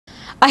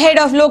Ahead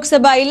of Lok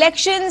Sabha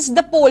elections,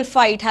 the poll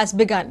fight has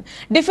begun.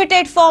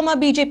 Defeated former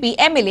BJP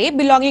MLA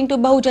belonging to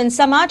Bahujan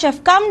Samaj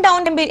have come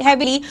down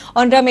heavily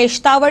on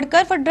Ramesh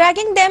Tawadkar for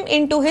dragging them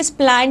into his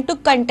plan to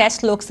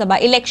contest Lok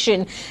Sabha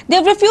election. They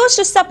have refused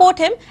to support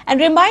him and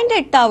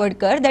reminded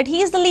Tawadkar that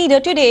he is the leader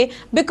today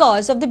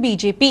because of the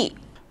BJP.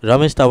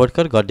 Ramesh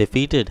Tawadkar got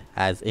defeated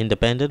as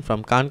independent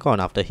from Kankan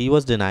after he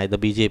was denied the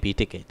BJP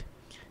ticket.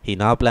 He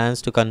now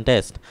plans to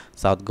contest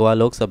South Goa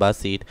Lok Sabha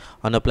seat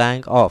on a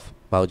plank of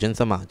Bahujan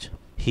Samaj.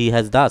 He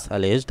has thus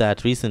alleged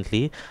that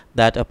recently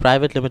that a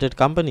private limited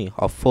company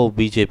of 4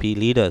 BJP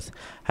leaders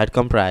had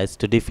comprised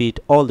to defeat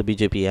all the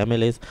BJP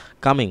MLAs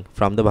coming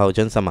from the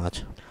Bahujan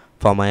Samaj.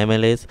 Former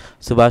MLAs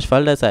Subhash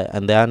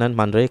and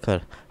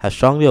Daya have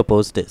strongly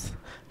opposed this.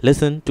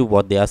 Listen to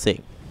what they are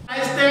saying.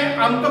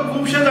 आमकां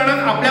खूबशे जाणांक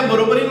आपल्या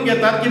बरोबरीन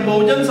घेतात की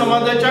बहुजन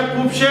समाजाच्या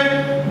खूबशे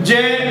जे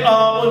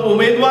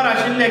उमेदवार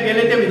आशिल्ले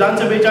गेले ते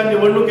विधानसभेच्या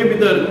निवडणुके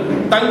भितर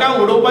तांकां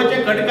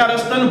उडोवपाचे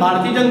खटकारस्थान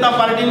भारतीय जनता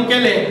पार्टीन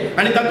केले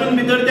आणि तातूंत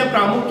भितर ते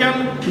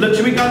प्रामुख्यान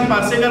लक्ष्मीकांत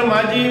पार्सेकर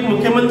माजी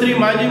मुख्यमंत्री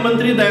माजी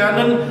मंत्री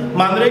दयानंद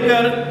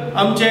मांद्रेकर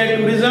आमचे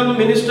टुरिझम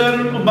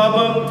मिनिस्टर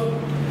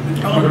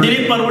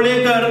दिलीप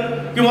परवळेकर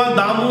किंवा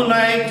दामू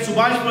नायक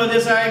सुभाष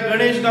प्रदेसाय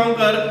गणेश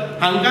गांवकर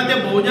हांकां ते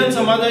बहुजन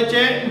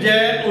समाजाचे जे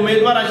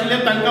उमेदवार आशिल्ले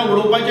तांकां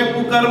उडोवपाचे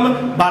कुकर्म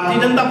भारतीय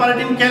जनता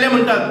पार्टीन केले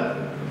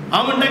म्हणटात।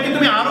 हांव म्हणटा की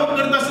तुमी आरोप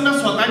करता आसतना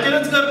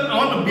स्वताचेरच कर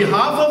ऑन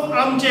बिहाफ ऑफ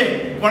आमचे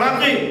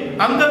कोणाकय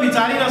आमकां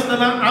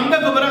विचारिनासतना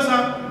आमकां खबर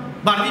आसा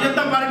भारतीय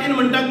जनता पार्टीन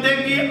म्हणटात ते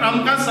की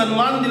आमकां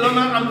सन्मान दिलो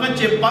ना आमकां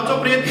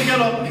चेपपाचो प्रयत्न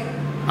केलो।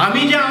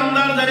 आम्ही जे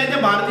आमदार झाले ते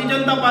भारतीय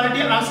जनता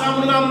पार्टी आसा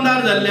म्हणून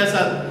आमदार झाले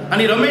असतात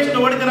आणि रमेश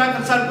तवडकरा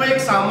सारखो एक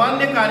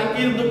सामान्य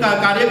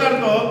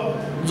कार्यकर्तो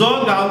जो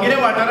गांवगिरे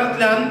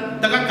वाठारांतल्यान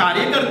ताका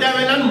कार्यकर्त्या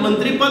वेल्यान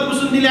मंत्रीपद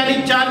पसून दिले आणि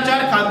 4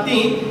 खाती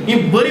ही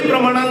बरी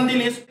प्रमाणात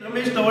दिली।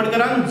 रमेश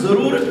तवडकरान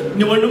जरूर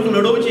निवडणूक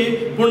लढवची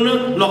पण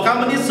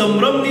लोकांमध्ये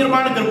संभ्रम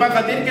निर्माण करपा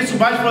खातीर की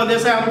सुभाष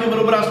प्रदेसाय आमचे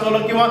बरोबर आसतलो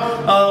किंवा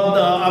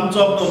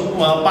आमचो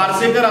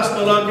पार्सेकर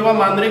आसतलो किंवा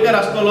मांद्रेकर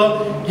आसतलो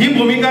ही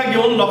भूमिका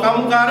घेऊन लोकां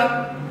मुखार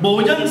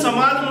बहुजन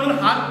समाज म्हणून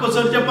हात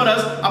पसरचे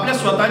परस आपल्या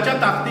स्वतःच्या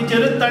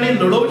ताकदीचेरच ताणी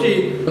लढवची।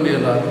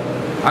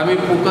 आम्ही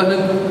फुकट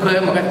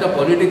म्हाका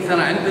पॉलिटिक्सान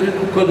हांवें तरी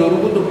दुख्ख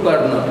धरूंकूच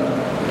उपकारना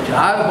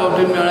 4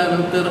 फावटी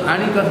मेळ्ळ्या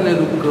आनी कसलें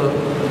दुख्ख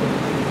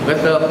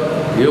कसा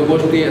ह्यो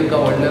गोश्टी हाका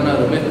व्हडल्यान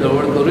रमेश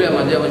तवडकरूय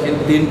म्हाज्या भशेन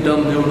 3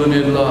 टर्म निवडून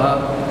येयल्लो आहा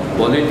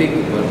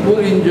पॉलिटिक्स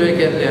भरपूर एन्जॉय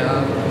केल्लें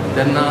आहा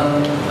तेन्ना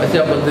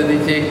अशा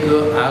पद्दतीचे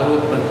एक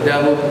आरोप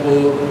प्रत्यारोप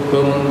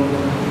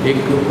करून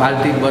एक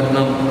पार्टीक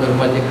बदनाम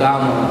करपाचें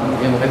काम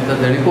हें म्हाका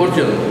दिसता ताणें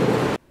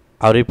करचें।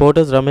 Our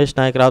reporters Ramesh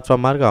Naik Raut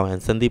from Margaon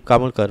and Sandeep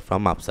Kamulkar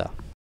from Mapsa.